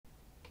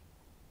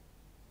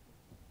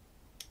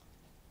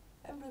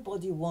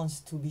Everybody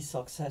wants to be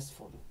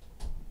successful.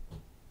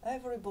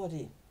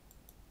 Everybody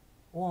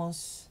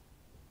wants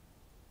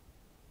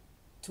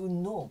to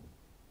know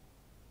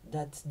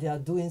that they are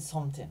doing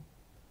something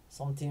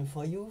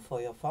for you, for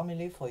your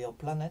family, for your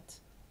planet.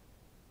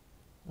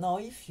 Now,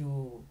 if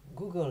you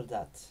Google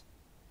that,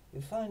 you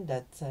find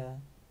that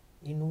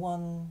in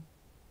one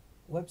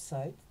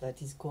website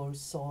that is called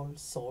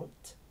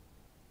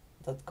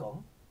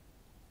soulsalt.com,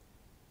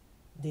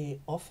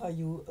 they offer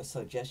you a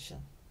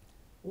suggestion.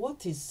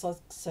 What is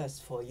success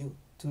for you,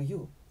 to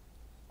you?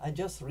 I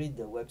just read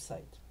the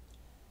website.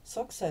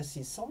 Success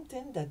is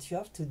something that you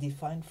have to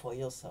define for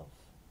yourself,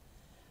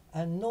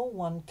 and no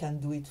one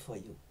can do it for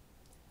you.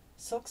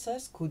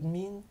 Success could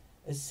mean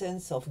a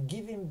sense of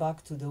giving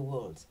back to the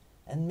world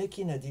and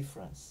making a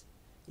difference.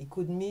 It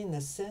could mean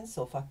a sense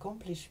of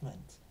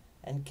accomplishment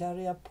and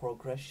career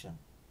progression.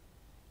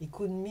 It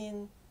could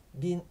mean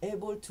being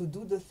able to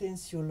do the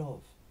things you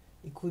love.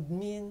 It could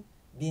mean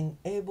being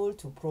able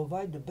to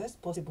provide the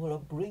best possible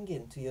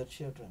upbringing to your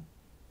children.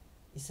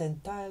 It's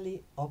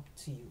entirely up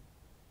to you.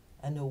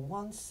 And a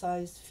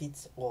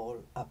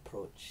one-size-fits-all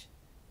approach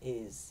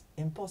is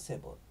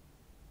impossible.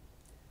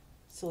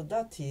 So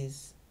that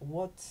is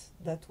what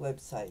that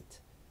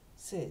website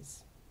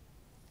says.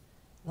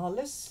 Now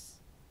let's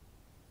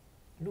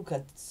look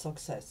at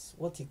success,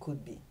 what it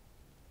could be.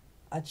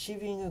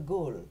 Achieving a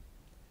goal,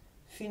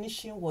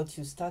 finishing what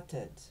you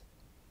started,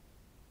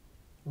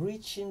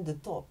 reaching the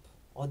top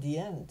or the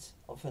end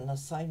of an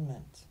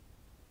assignment.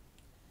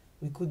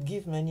 We could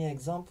give many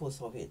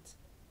examples of it.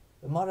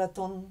 A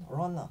marathon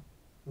runner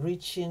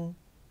reaching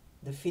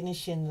the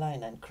finishing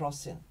line and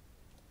crossing.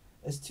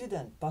 A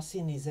student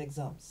passing his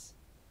exams.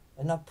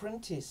 An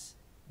apprentice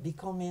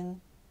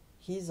becoming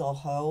his or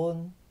her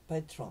own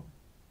patron.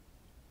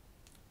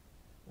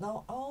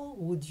 Now, how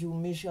would you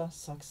measure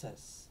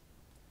success?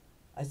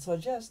 I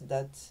suggest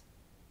that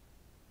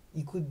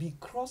it could be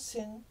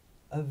crossing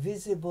a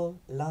visible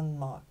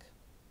landmark.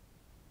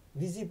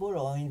 Visible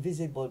or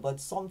invisible, but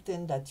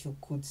something that you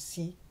could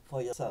see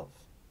for yourself.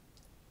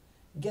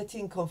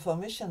 Getting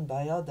confirmation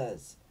by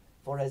others.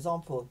 For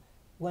example,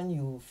 when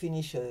you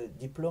finish a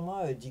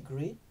diploma, a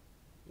degree,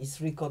 it's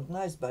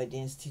recognized by the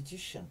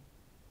institution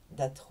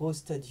that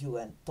hosted you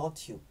and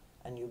taught you,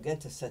 and you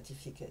get a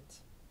certificate.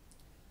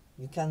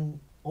 You can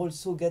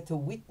also get a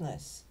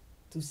witness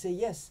to say,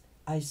 yes,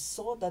 I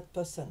saw that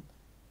person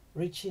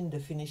reaching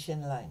the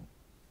finishing line.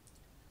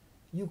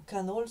 You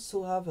can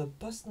also have a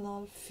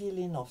personal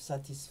feeling of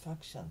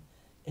satisfaction,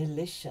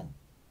 elation.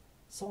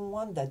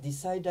 Someone that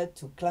decided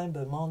to climb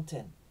a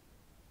mountain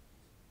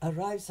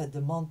arrives at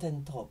the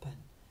mountain top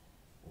and,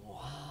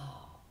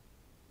 wow,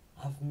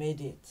 I've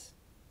made it.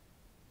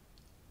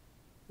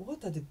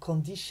 What are the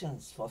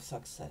conditions for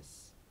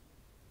success?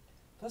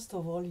 First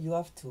of all, you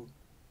have to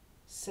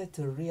set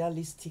a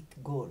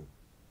realistic goal.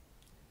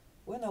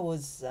 When I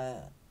was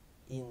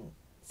in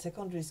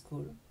secondary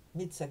school,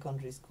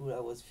 mid-secondary school, I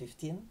was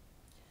 15,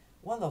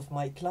 one of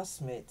my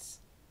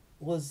classmates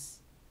was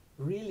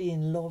really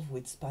in love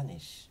with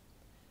Spanish.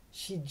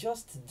 She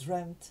just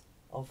dreamt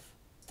of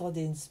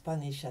studying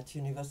Spanish at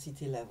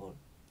university level.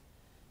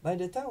 By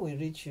the time we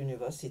reached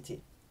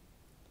university,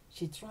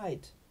 she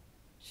tried.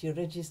 She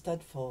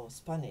registered for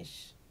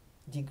Spanish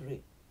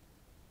degree.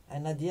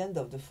 And at the end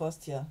of the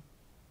first year,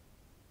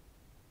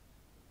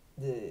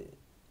 the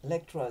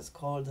lecturers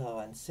called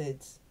her and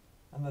said,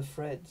 I'm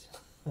afraid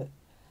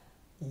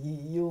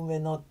you may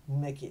not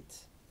make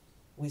it.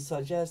 We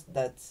suggest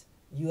that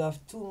you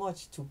have too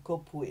much to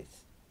cope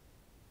with.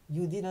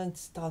 You didn't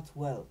start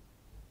well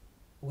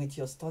with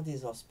your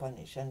studies of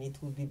Spanish, and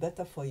it would be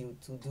better for you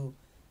to do,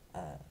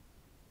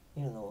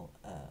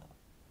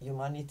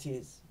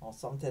 humanities or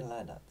something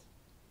like that.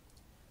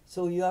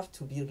 So you have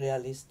to be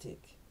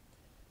realistic.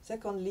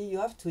 Secondly, you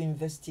have to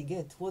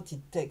investigate what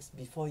it takes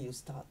before you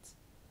start.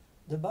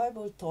 The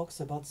Bible talks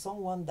about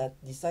someone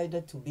that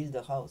decided to build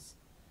a house,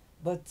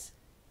 but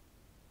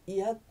he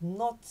had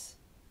not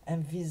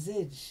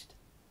envisaged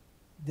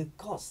the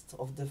cost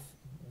of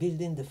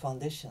building the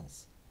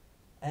foundations,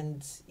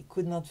 and he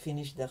could not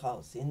finish the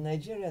house. In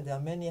Nigeria, there are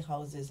many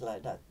houses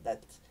like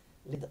that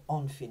lay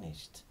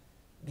unfinished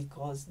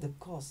because the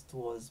cost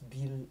was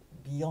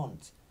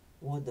beyond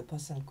what the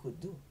person could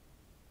do.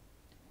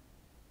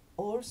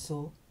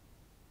 Also,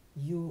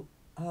 you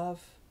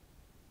have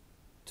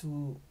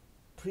to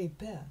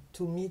prepare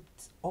to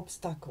meet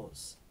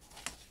obstacles,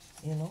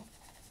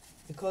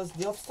 because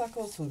the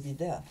obstacles will be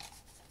there.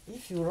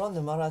 If you run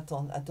a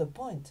marathon, at a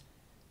point,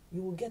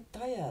 you will get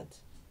tired,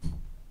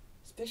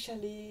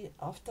 especially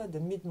after the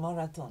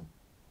mid-marathon.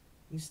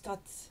 You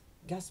start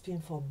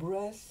gasping for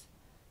breath,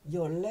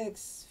 your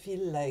legs feel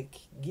like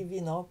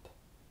giving up.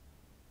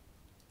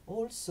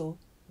 Also,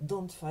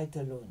 don't fight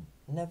alone.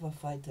 Never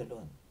fight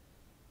alone.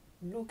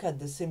 Look at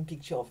the same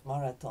picture of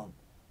marathon.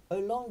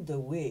 Along the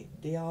way,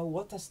 there are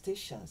water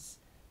stations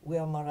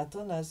where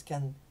marathoners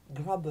can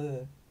grab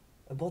a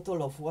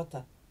bottle of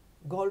water,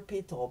 gulp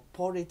it or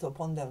pour it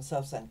upon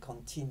themselves and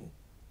continue.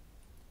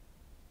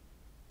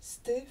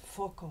 Stay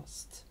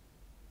focused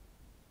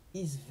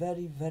is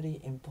very,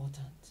 very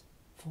important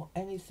for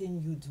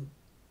anything you do,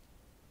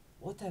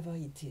 whatever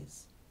it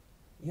is.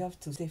 You have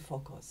to stay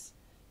focused.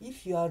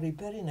 If you are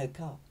repairing a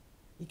car,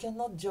 you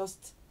cannot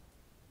just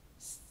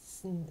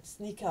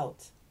sneak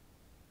out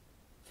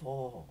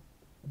for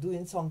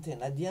doing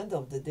something. At the end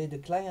of the day, the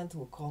client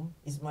will come.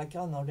 Is my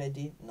car not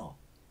ready? No.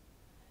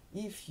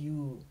 If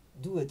you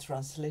do a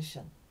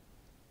translation,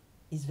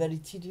 it's very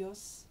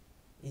tedious.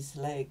 It's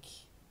like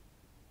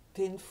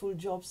painful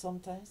job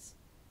sometimes,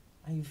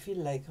 and you feel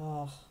like,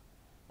 oh,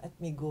 let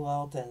me go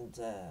out and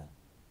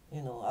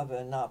have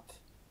a nap.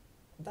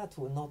 That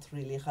will not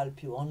really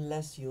help you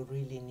unless you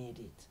really need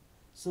it.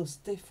 So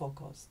stay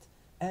focused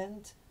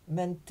and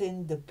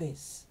maintain the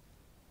pace.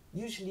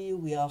 Usually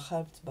we are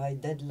helped by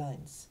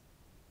deadlines,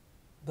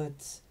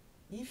 but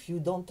if you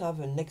don't have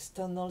an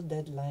external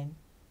deadline,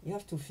 you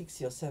have to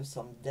fix yourself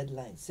some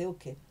deadlines. Say,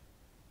 okay,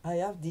 I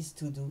have this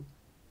to do.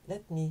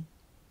 Let me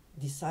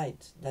decide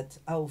that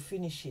I will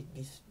finish it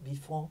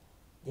before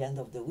the end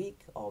of the week,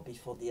 or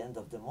before the end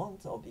of the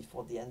month, or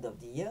before the end of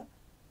the year.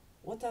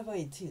 Whatever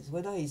it is,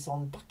 whether it's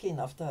unpacking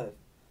after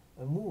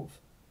a move,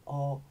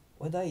 or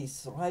whether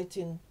it's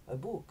writing a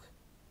book,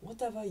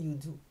 whatever you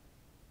do,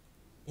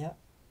 yeah,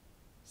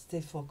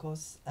 stay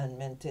focused and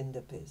maintain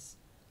the pace.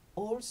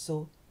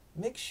 Also,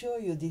 make sure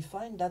you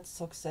define that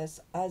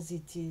success as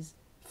it is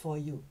for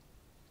you.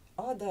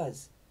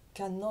 Others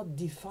cannot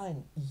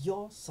define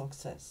your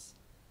success,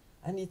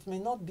 and it may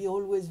not be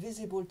always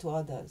visible to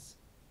others.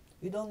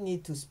 You don't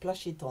need to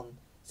splash it on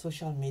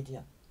social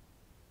media.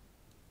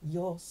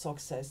 Your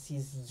success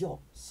is your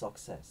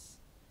success.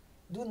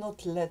 Do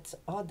not let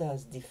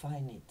others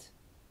define it.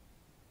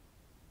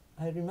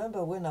 I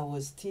remember when I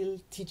was still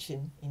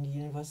teaching in the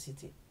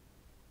university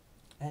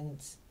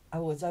and I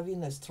was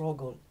having a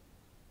struggle.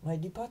 My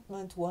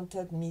department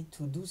wanted me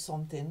to do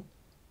something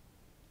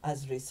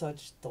as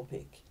research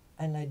topic,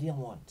 and I didn't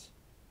want.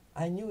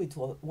 I knew it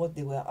was what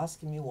they were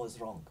asking me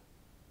was wrong,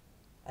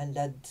 and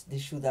that they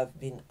should have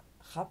been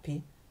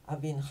happy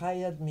having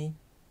hired me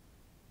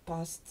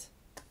past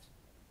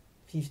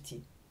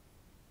 50,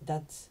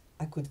 that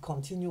I could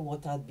continue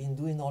what I'd been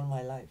doing all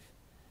my life.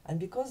 And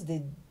because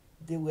they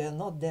were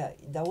not there,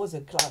 there was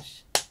a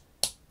clash.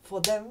 For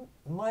them,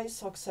 my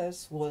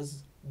success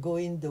was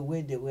going the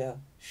way they were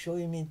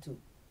showing me to.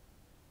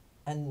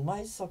 And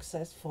my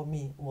success for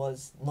me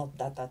was not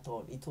that at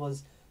all. It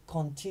was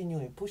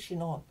continuing,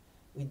 pushing on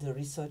with the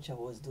research I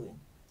was doing.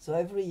 So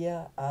every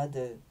year I had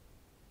a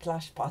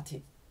clash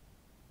party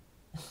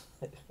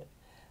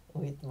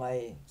with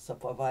my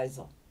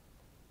supervisor.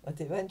 But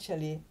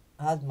eventually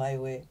I had my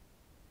way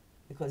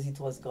because it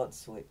was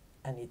God's way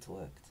and it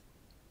worked.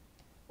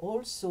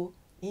 Also,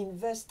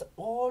 invest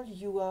all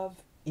you have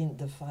in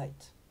the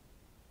fight.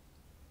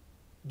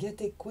 Get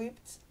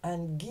equipped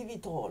and give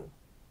it all.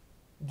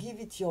 Give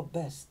it your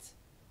best.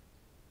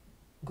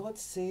 God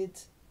said,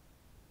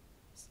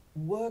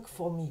 work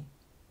for me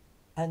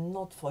and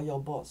not for your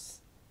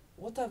boss.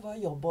 Whatever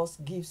your boss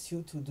gives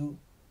you to do,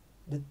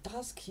 the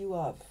task you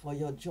have for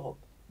your job,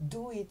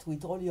 do it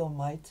with all your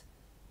might,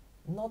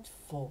 not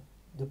for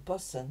the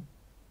person,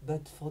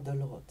 but for the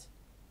Lord.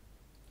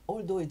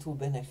 Although it will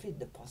benefit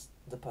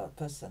the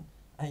person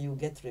and you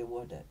get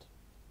rewarded.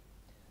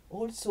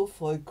 Also,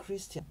 for a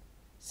Christian,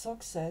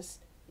 success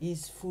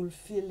is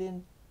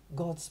fulfilling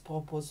God's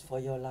purpose for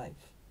your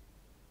life.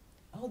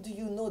 How do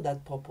you know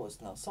that purpose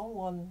now?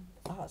 Someone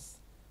asked,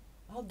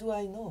 how do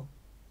I know?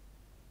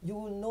 You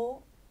will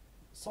know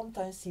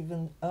sometimes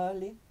even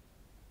early.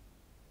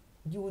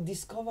 You will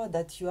discover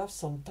that you have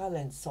some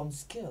talents, some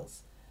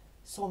skills.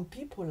 Some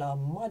people are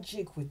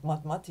magic with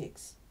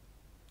mathematics.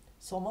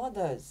 Some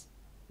others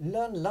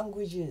learn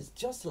languages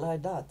just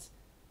like that,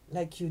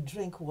 like you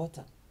drink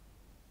water,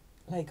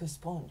 like a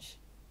sponge.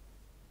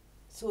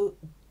 So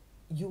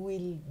you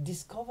will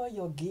discover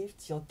your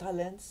gifts, your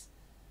talents.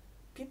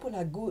 People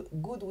are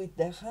good with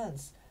their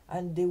hands,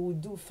 and they will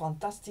do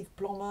fantastic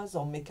plumbers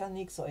or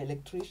mechanics or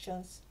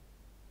electricians.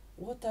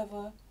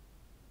 Whatever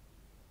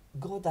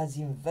God has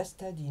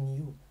invested in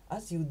you,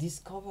 as you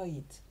discover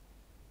it,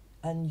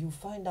 and you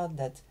find out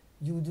that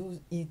you do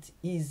it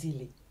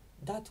easily,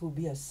 that will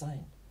be a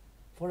sign.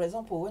 For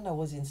example, when I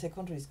was in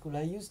secondary school,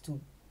 I used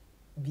to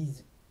be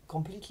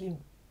completely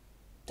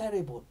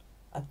terrible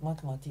at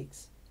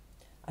mathematics.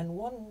 And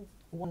one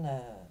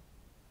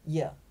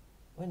year,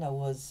 when I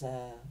was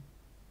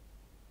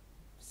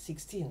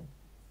 16,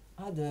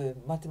 I had a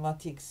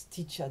mathematics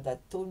teacher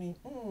that told me,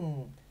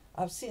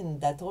 I've seen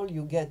that all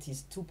you get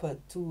is 2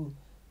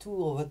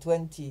 over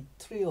 20,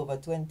 3 over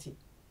 20.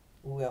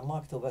 We were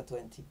marked over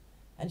 20.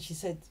 And she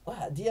said,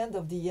 at the end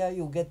of the year,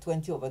 you get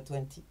 20 over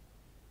 20.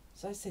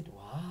 So I said,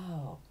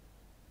 wow.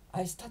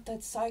 I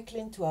started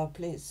cycling to our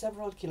place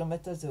several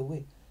kilometers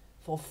away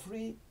for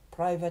free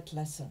private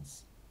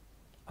lessons.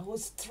 I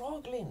was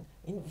struggling,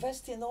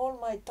 investing all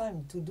my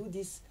time to do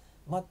this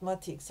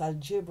mathematics,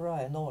 algebra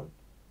and all,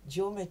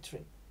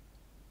 geometry.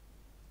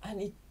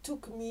 And it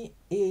took me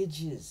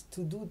ages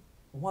to do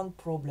one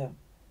problem.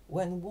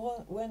 When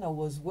I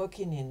was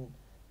working in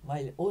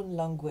my own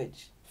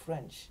language,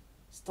 French,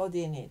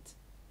 studying it,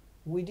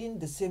 within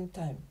the same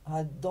time, I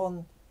had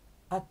done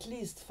at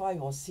least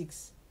 5 or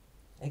 6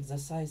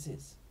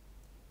 exercises.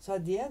 So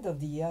at the end of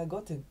the year, I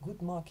got a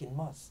good mark in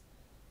maths,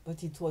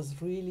 but it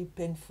was really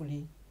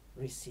painfully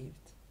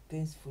received,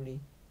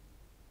 painfully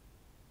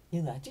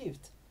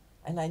achieved.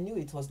 And I knew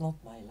it was not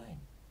my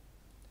line.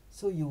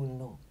 So you will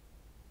know.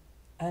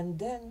 And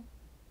then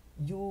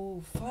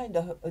you find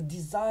a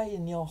desire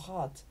in your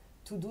heart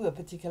to do a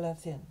particular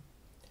thing.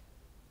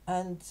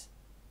 And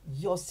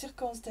your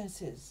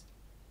circumstances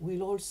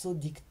will also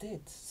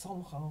dictate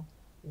somehow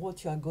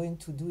what you are going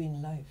to do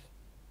in life.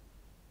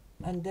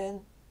 And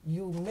then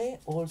you may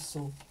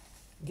also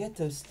get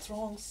a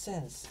strong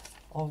sense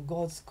of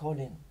God's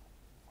calling.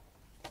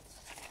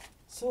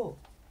 So,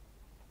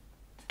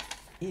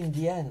 in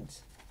the end,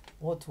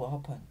 what will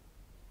happen?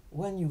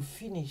 When you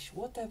finish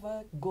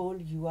whatever goal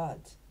you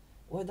had,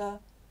 whether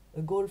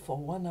a goal for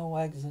 1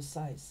 hour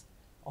exercise,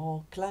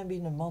 or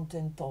climbing a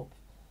mountain top,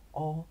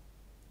 or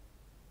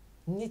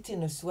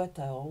knitting a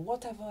sweater, or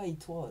whatever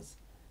it was,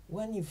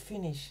 when you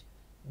finish,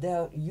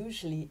 there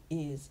usually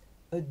is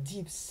a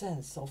deep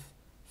sense of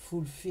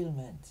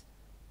fulfillment,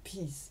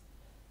 peace.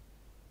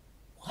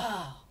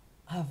 Wow,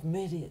 I've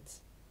made it.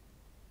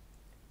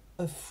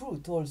 A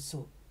fruit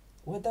also,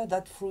 whether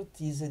that fruit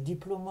is a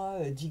diploma,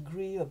 a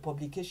degree, a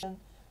publication,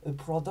 a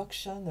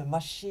production, a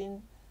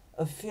machine,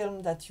 a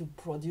film that you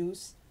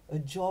produce, a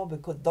job,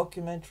 a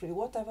documentary,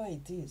 whatever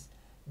it is,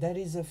 there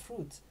is a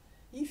fruit.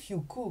 If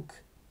you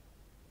cook,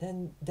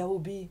 then there will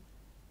be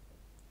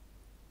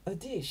a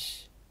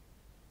dish,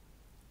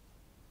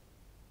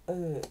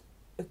 a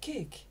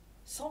cake,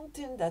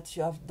 something that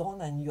you have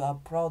done and you are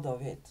proud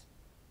of it.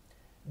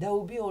 There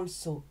will be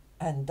also,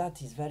 and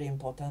that is very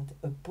important,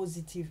 a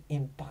positive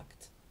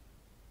impact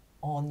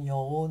on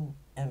your own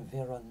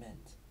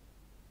environment.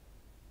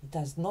 It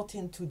has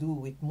nothing to do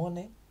with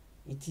money.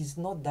 It is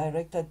not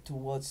directed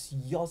towards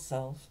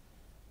yourself,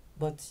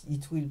 but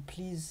it will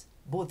please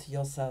both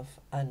yourself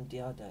and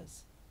the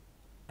others.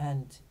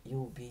 And you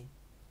will be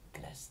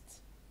blessed.